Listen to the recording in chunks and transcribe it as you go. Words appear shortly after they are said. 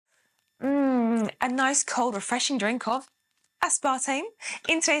a nice, cold, refreshing drink of aspartame.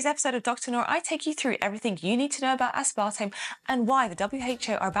 In today's episode of Dr. Nora, I take you through everything you need to know about aspartame and why the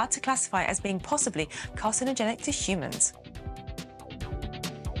WHO are about to classify it as being possibly carcinogenic to humans.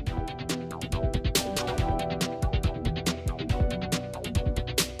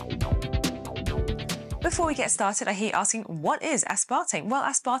 Before we get started, I hear you asking, what is aspartame? Well,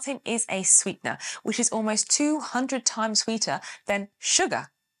 aspartame is a sweetener, which is almost 200 times sweeter than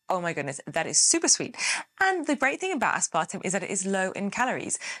sugar. Oh my goodness, that is super sweet. And the great thing about aspartame is that it is low in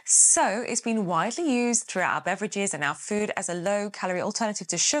calories. So it's been widely used throughout our beverages and our food as a low-calorie alternative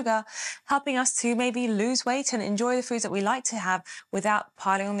to sugar, helping us to maybe lose weight and enjoy the foods that we like to have without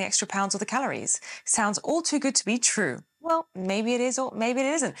piling on the extra pounds or the calories. Sounds all too good to be true. Well, maybe it is or maybe it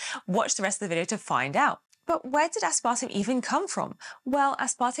isn't. Watch the rest of the video to find out. But where did aspartame even come from? Well,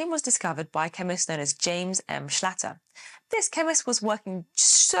 aspartame was discovered by a chemist known as James M. Schlatter. This chemist was working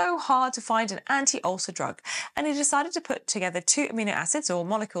so hard to find an anti-ulcer drug, and he decided to put together two amino acids or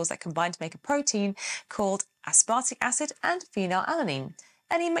molecules that combine to make a protein called aspartic acid and phenylalanine.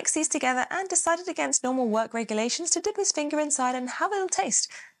 And he mixed these together and decided against normal work regulations to dip his finger inside and have a little taste.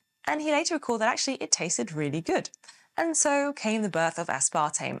 And he later recalled that actually it tasted really good. And so came the birth of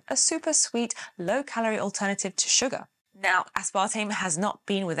aspartame, a super sweet, low-calorie alternative to sugar. Now, aspartame has not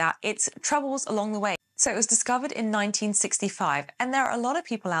been without its troubles along the way. So it was discovered in 1965, and there are a lot of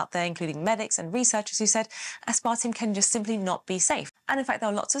people out there, including medics and researchers, who said aspartame can just simply not be safe. And in fact, there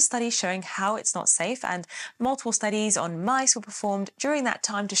are lots of studies showing how it's not safe, and multiple studies on mice were performed during that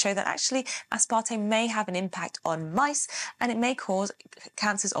time to show that actually aspartame may have an impact on mice, and it may cause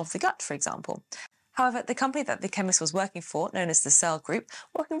cancers of the gut, for example. However, the company that the chemist was working for, known as the Cell Group,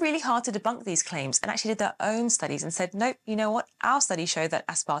 working really hard to debunk these claims and actually did their own studies and said, nope, you know what, our studies show that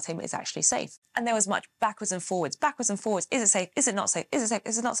aspartame is actually safe. And there was much backwards and forwards. Is it safe? Is it not safe? Is it safe?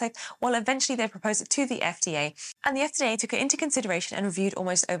 Is it not safe? Well, eventually they proposed it to the FDA, and the FDA took it into consideration and reviewed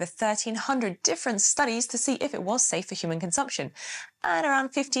almost over 1,300 different studies to see if it was safe for human consumption. And around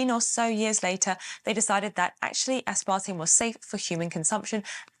 15 or so years later, they decided that actually aspartame was safe for human consumption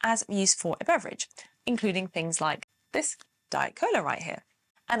as used for a beverage, including things like this Diet Cola right here.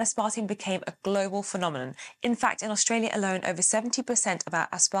 And aspartame became a global phenomenon. In fact, in Australia alone, over 70% of our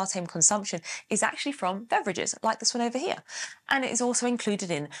aspartame consumption is actually from beverages, like this one over here. And it is also included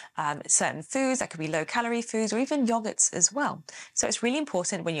in certain foods, that could be low-calorie foods, or even yogurts as well. So it's really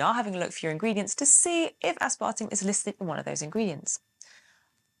important when you are having a look for your ingredients to see if aspartame is listed in one of those ingredients.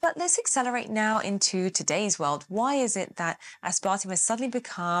 But let's accelerate now into today's world. Why is it that aspartame has suddenly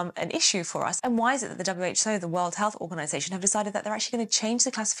become an issue for us? And why is it that the WHO, the World Health Organization, have decided that they're actually going to change the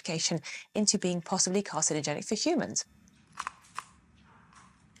classification into being possibly carcinogenic for humans?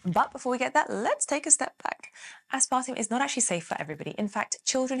 But before we get that, let's take a step back. Aspartame is not actually safe for everybody. In fact,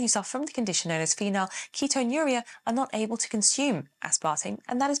 children who suffer from the condition known as phenylketonuria are not able to consume aspartame,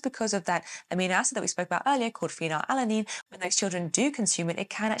 and that is because of that amino acid that we spoke about earlier called phenylalanine. When those children do consume it,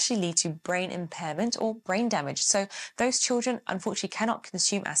 it can actually lead to brain impairment or brain damage. So those children, unfortunately, cannot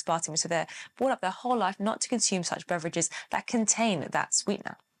consume aspartame, so they're brought up their whole life not to consume such beverages that contain that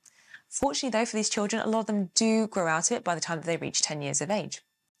sweetener. Fortunately, though, for these children, a lot of them do grow out of it by the time that they reach 10 years of age.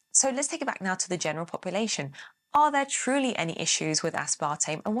 So let's take it back now to the general population. Are there truly any issues with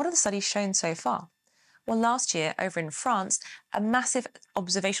aspartame, and what are the studies shown so far? Well, last year, over in France, a massive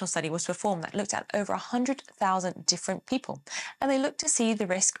observational study was performed that looked at over 100,000 different people. And they looked to see the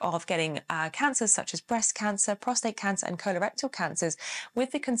risk of getting cancers such as breast cancer, prostate cancer, and colorectal cancers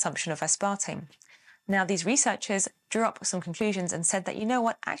with the consumption of aspartame. Now, these researchers drew up some conclusions and said that, you know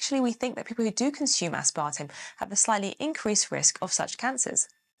what, actually we think that people who do consume aspartame have a slightly increased risk of such cancers.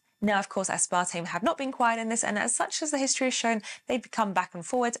 Now, of course, aspartame have not been quiet in this, and as such as the history has shown, they've come back and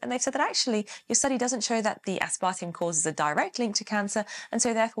forwards, and they've said that actually your study doesn't show that the aspartame causes a direct link to cancer, and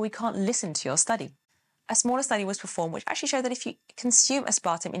so therefore we can't listen to your study. A smaller study was performed which actually showed that if you consume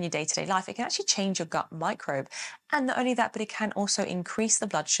aspartame in your day-to-day life, it can actually change your gut microbe. And not only that, but it can also increase the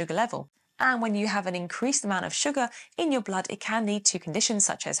blood sugar level. And when you have an increased amount of sugar in your blood, it can lead to conditions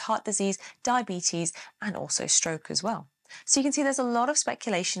such as heart disease, diabetes, and also stroke as well. So you can see there's a lot of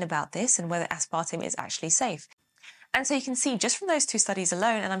speculation about this and whether aspartame is actually safe. And so you can see just from those two studies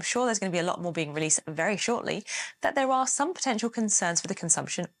alone, and I'm sure there's going to be a lot more being released very shortly, that there are some potential concerns for the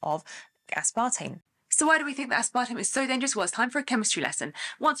consumption of aspartame. So why do we think that aspartame is so dangerous? Well, it's time for a chemistry lesson.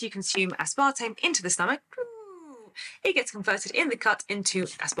 Once you consume aspartame into the stomach, it gets converted in the gut into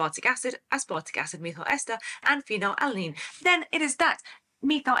aspartic acid methyl ester, and phenylalanine. Then it is that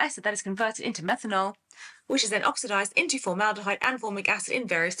methyl ester that is converted into methanol, which is then oxidized into formaldehyde and formic acid in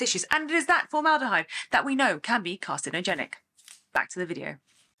various tissues. And it is that formaldehyde that we know can be carcinogenic. Back to the video.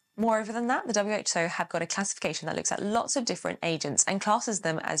 Moreover than that, the WHO have got a classification that looks at lots of different agents and classes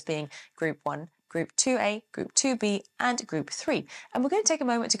them as being Group 1, Group 2A, Group 2B, and Group 3. And we're going to take a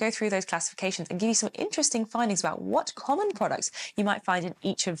moment to go through those classifications and give you some interesting findings about what common products you might find in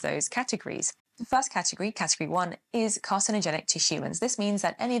each of those categories. The first category, Category 1, is carcinogenic to humans. This means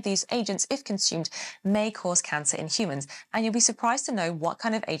that any of these agents, if consumed, may cause cancer in humans. And you'll be surprised to know what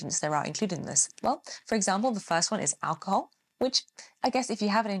kind of agents there are included in this. Well, for example, the first one is alcohol, which I guess if you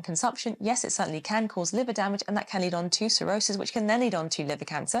have it in consumption, yes, it certainly can cause liver damage, and that can lead on to cirrhosis, which can then lead on to liver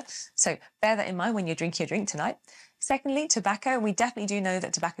cancer. So bear that in mind when you're drinking your drink tonight. Secondly, tobacco. We definitely do know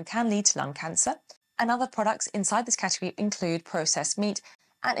that tobacco can lead to lung cancer. And other products inside this category include processed meat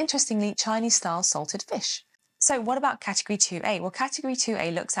and, interestingly, Chinese-style salted fish. So what about Category 2A? Well, Category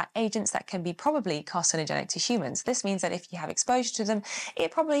 2A looks at agents that can be probably carcinogenic to humans. This means that if you have exposure to them,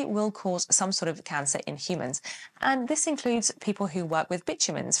 it probably will cause some sort of cancer in humans. And this includes people who work with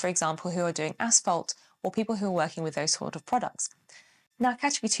bitumens, for example, who are doing asphalt, or people who are working with those sort of products. Now,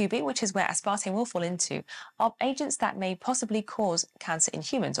 Category 2B, which is where aspartame will fall into, are agents that may possibly cause cancer in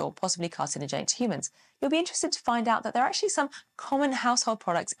humans or possibly carcinogenic to humans. You'll be interested to find out that there are actually some common household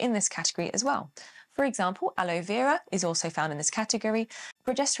products in this category as well. For example, aloe vera is also found in this category.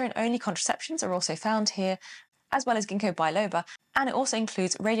 Progesterone-only contraceptions are also found here, as well as ginkgo biloba, and it also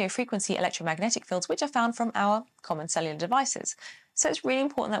includes radiofrequency electromagnetic fields, which are found from our common cellular devices. So it's really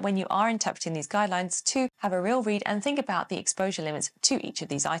important that when you are interpreting these guidelines to have a real read and think about the exposure limits to each of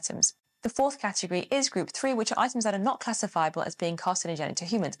these items. The fourth category is Group 3, which are items that are not classifiable as being carcinogenic to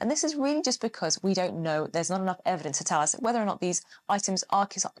humans. And this is really just because we don't know, there's not enough evidence to tell us whether or not these items are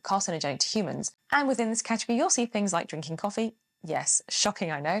carcinogenic to humans. And within this category, you'll see things like drinking coffee. Yes,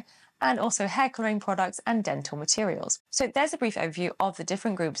 shocking, I know. And also hair colouring products and dental materials. So there's a brief overview of the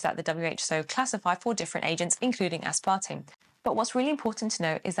different groups that the WHO classify for different agents, including aspartame. But what's really important to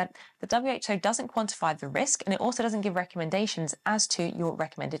know is that the WHO doesn't quantify the risk, and it also doesn't give recommendations as to your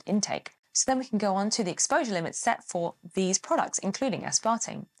recommended intake. So then we can go on to the exposure limits set for these products, including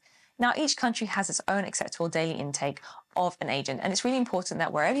aspartame. Now, each country has its own acceptable daily intake of an agent, and it's really important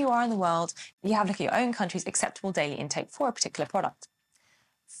that wherever you are in the world, you have a look at your own country's acceptable daily intake for a particular product.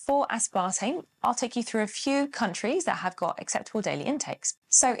 For aspartame, I'll take you through a few countries that have got acceptable daily intakes.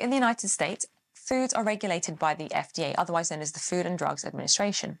 So in the United States, foods are regulated by the FDA, otherwise known as the Food and Drugs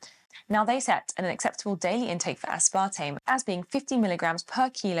Administration. Now, they set an acceptable daily intake for aspartame as being 50 milligrams per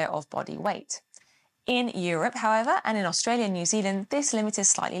kilo of body weight. In Europe, however, and in Australia and New Zealand, this limit is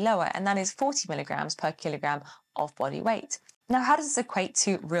slightly lower, and that is 40 milligrams per kilogram of body weight. Now, how does this equate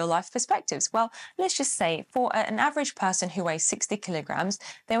to real-life perspectives? Well, let's just say for an average person who weighs 60 kilograms,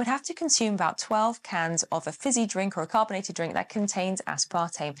 they would have to consume about 12 cans of a fizzy drink or a carbonated drink that contains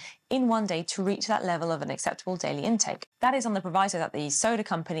aspartame in one day to reach that level of an acceptable daily intake. That is on the proviso that the soda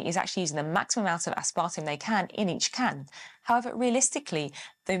company is actually using the maximum amount of aspartame they can in each can. However, realistically,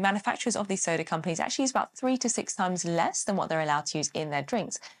 the manufacturers of these soda companies actually use about 3 to 6 times less than what they're allowed to use in their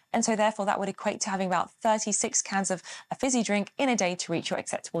drinks. And so therefore that would equate to having about 36 cans of a fizzy drink in a day to reach your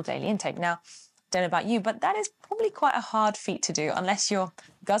acceptable daily intake. Now, don't know about you, but that is probably quite a hard feat to do unless you're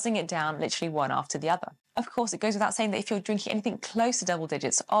guzzling it down literally one after the other. Of course, it goes without saying that if you're drinking anything close to double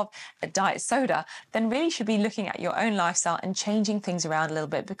digits of a diet soda, then really you should be looking at your own lifestyle and changing things around a little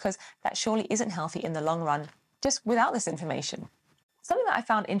bit, because that surely isn't healthy in the long run, just without this information. Something that I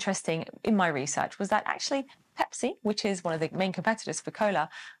found interesting in my research was that actually Pepsi, which is one of the main competitors for cola,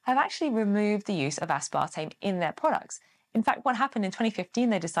 have actually removed the use of aspartame in their products. In fact, what happened in 2015,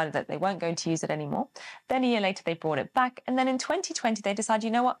 they decided that they weren't going to use it anymore. Then a year later, they brought it back. And then in 2020, they decided,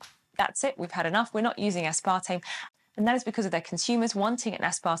 you know what, that's it, we've had enough, we're not using aspartame. And that is because of their consumers wanting an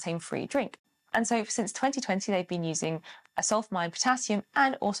aspartame-free drink. And so since 2020, they've been using a sulfonamide potassium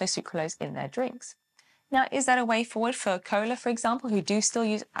and also sucralose in their drinks. Now, is that a way forward for cola, for example, who do still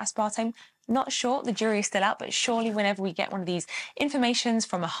use aspartame? Not sure, the jury is still out, but surely whenever we get one of these informations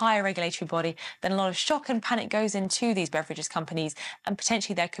from a higher regulatory body, then a lot of shock and panic goes into these beverages companies, and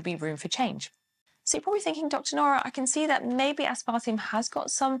potentially there could be room for change. So you're probably thinking, Dr. Nora, I can see that maybe aspartame has got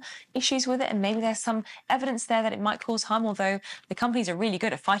some issues with it, and maybe there's some evidence there that it might cause harm, although the companies are really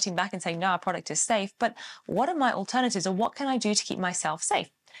good at fighting back and saying, no, our product is safe. But what are my alternatives, or what can I do to keep myself safe?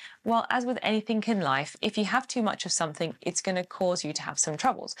 Well, as with anything in life, if you have too much of something, it's going to cause you to have some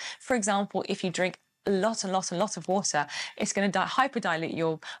troubles. For example, if you drink a lot of water, it's going to hyperdilute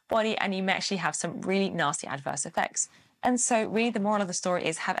your body, and you may actually have some really nasty adverse effects. And so really the moral of the story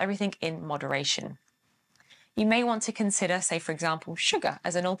is have everything in moderation. You may want to consider, say, for example, sugar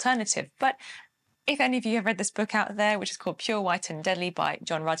as an alternative. But if any of you have read this book out there, which is called Pure, White and Deadly by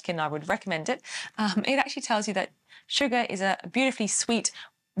John Rudkin, I would recommend it. It actually tells you that sugar is a beautifully sweet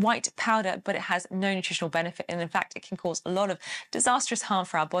white powder, but it has no nutritional benefit. And in fact, it can cause a lot of disastrous harm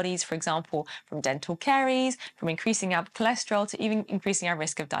for our bodies, for example, from dental caries, from increasing our cholesterol to even increasing our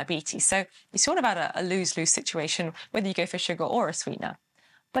risk of diabetes. So it's sort of about a lose-lose situation, whether you go for sugar or a sweetener.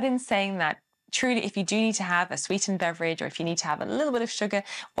 But in saying that, truly, if you do need to have a sweetened beverage, or if you need to have a little bit of sugar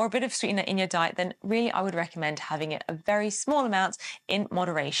or a bit of sweetener in your diet, then really I would recommend having it a very small amounts in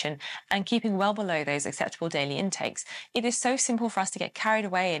moderation and keeping well below those acceptable daily intakes. It is so simple for us to get carried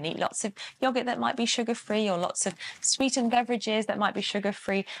away and eat lots of yogurt that might be sugar-free or lots of sweetened beverages that might be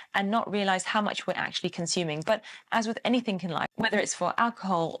sugar-free and not realize how much we're actually consuming. But as with anything in life, whether it's for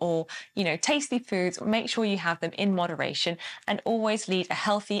alcohol or, tasty foods, make sure you have them in moderation and always lead a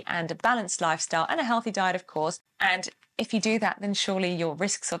healthy and a balanced lifestyle and a healthy diet, of course. And if you do that, then surely your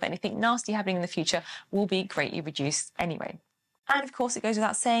risks of anything nasty happening in the future will be greatly reduced anyway. And of course, it goes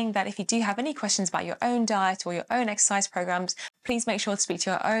without saying that if you do have any questions about your own diet or your own exercise programs, please make sure to speak to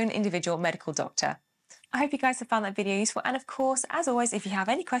your own individual medical doctor. I hope you guys have found that video useful. And of course, as always, if you have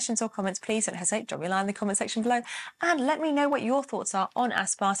any questions or comments, please don't hesitate, drop me a line in the comment section below and let me know what your thoughts are on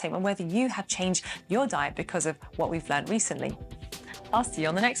aspartame and whether you have changed your diet because of what we've learned recently. I'll see you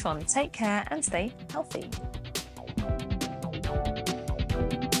on the next one. Take care and stay healthy.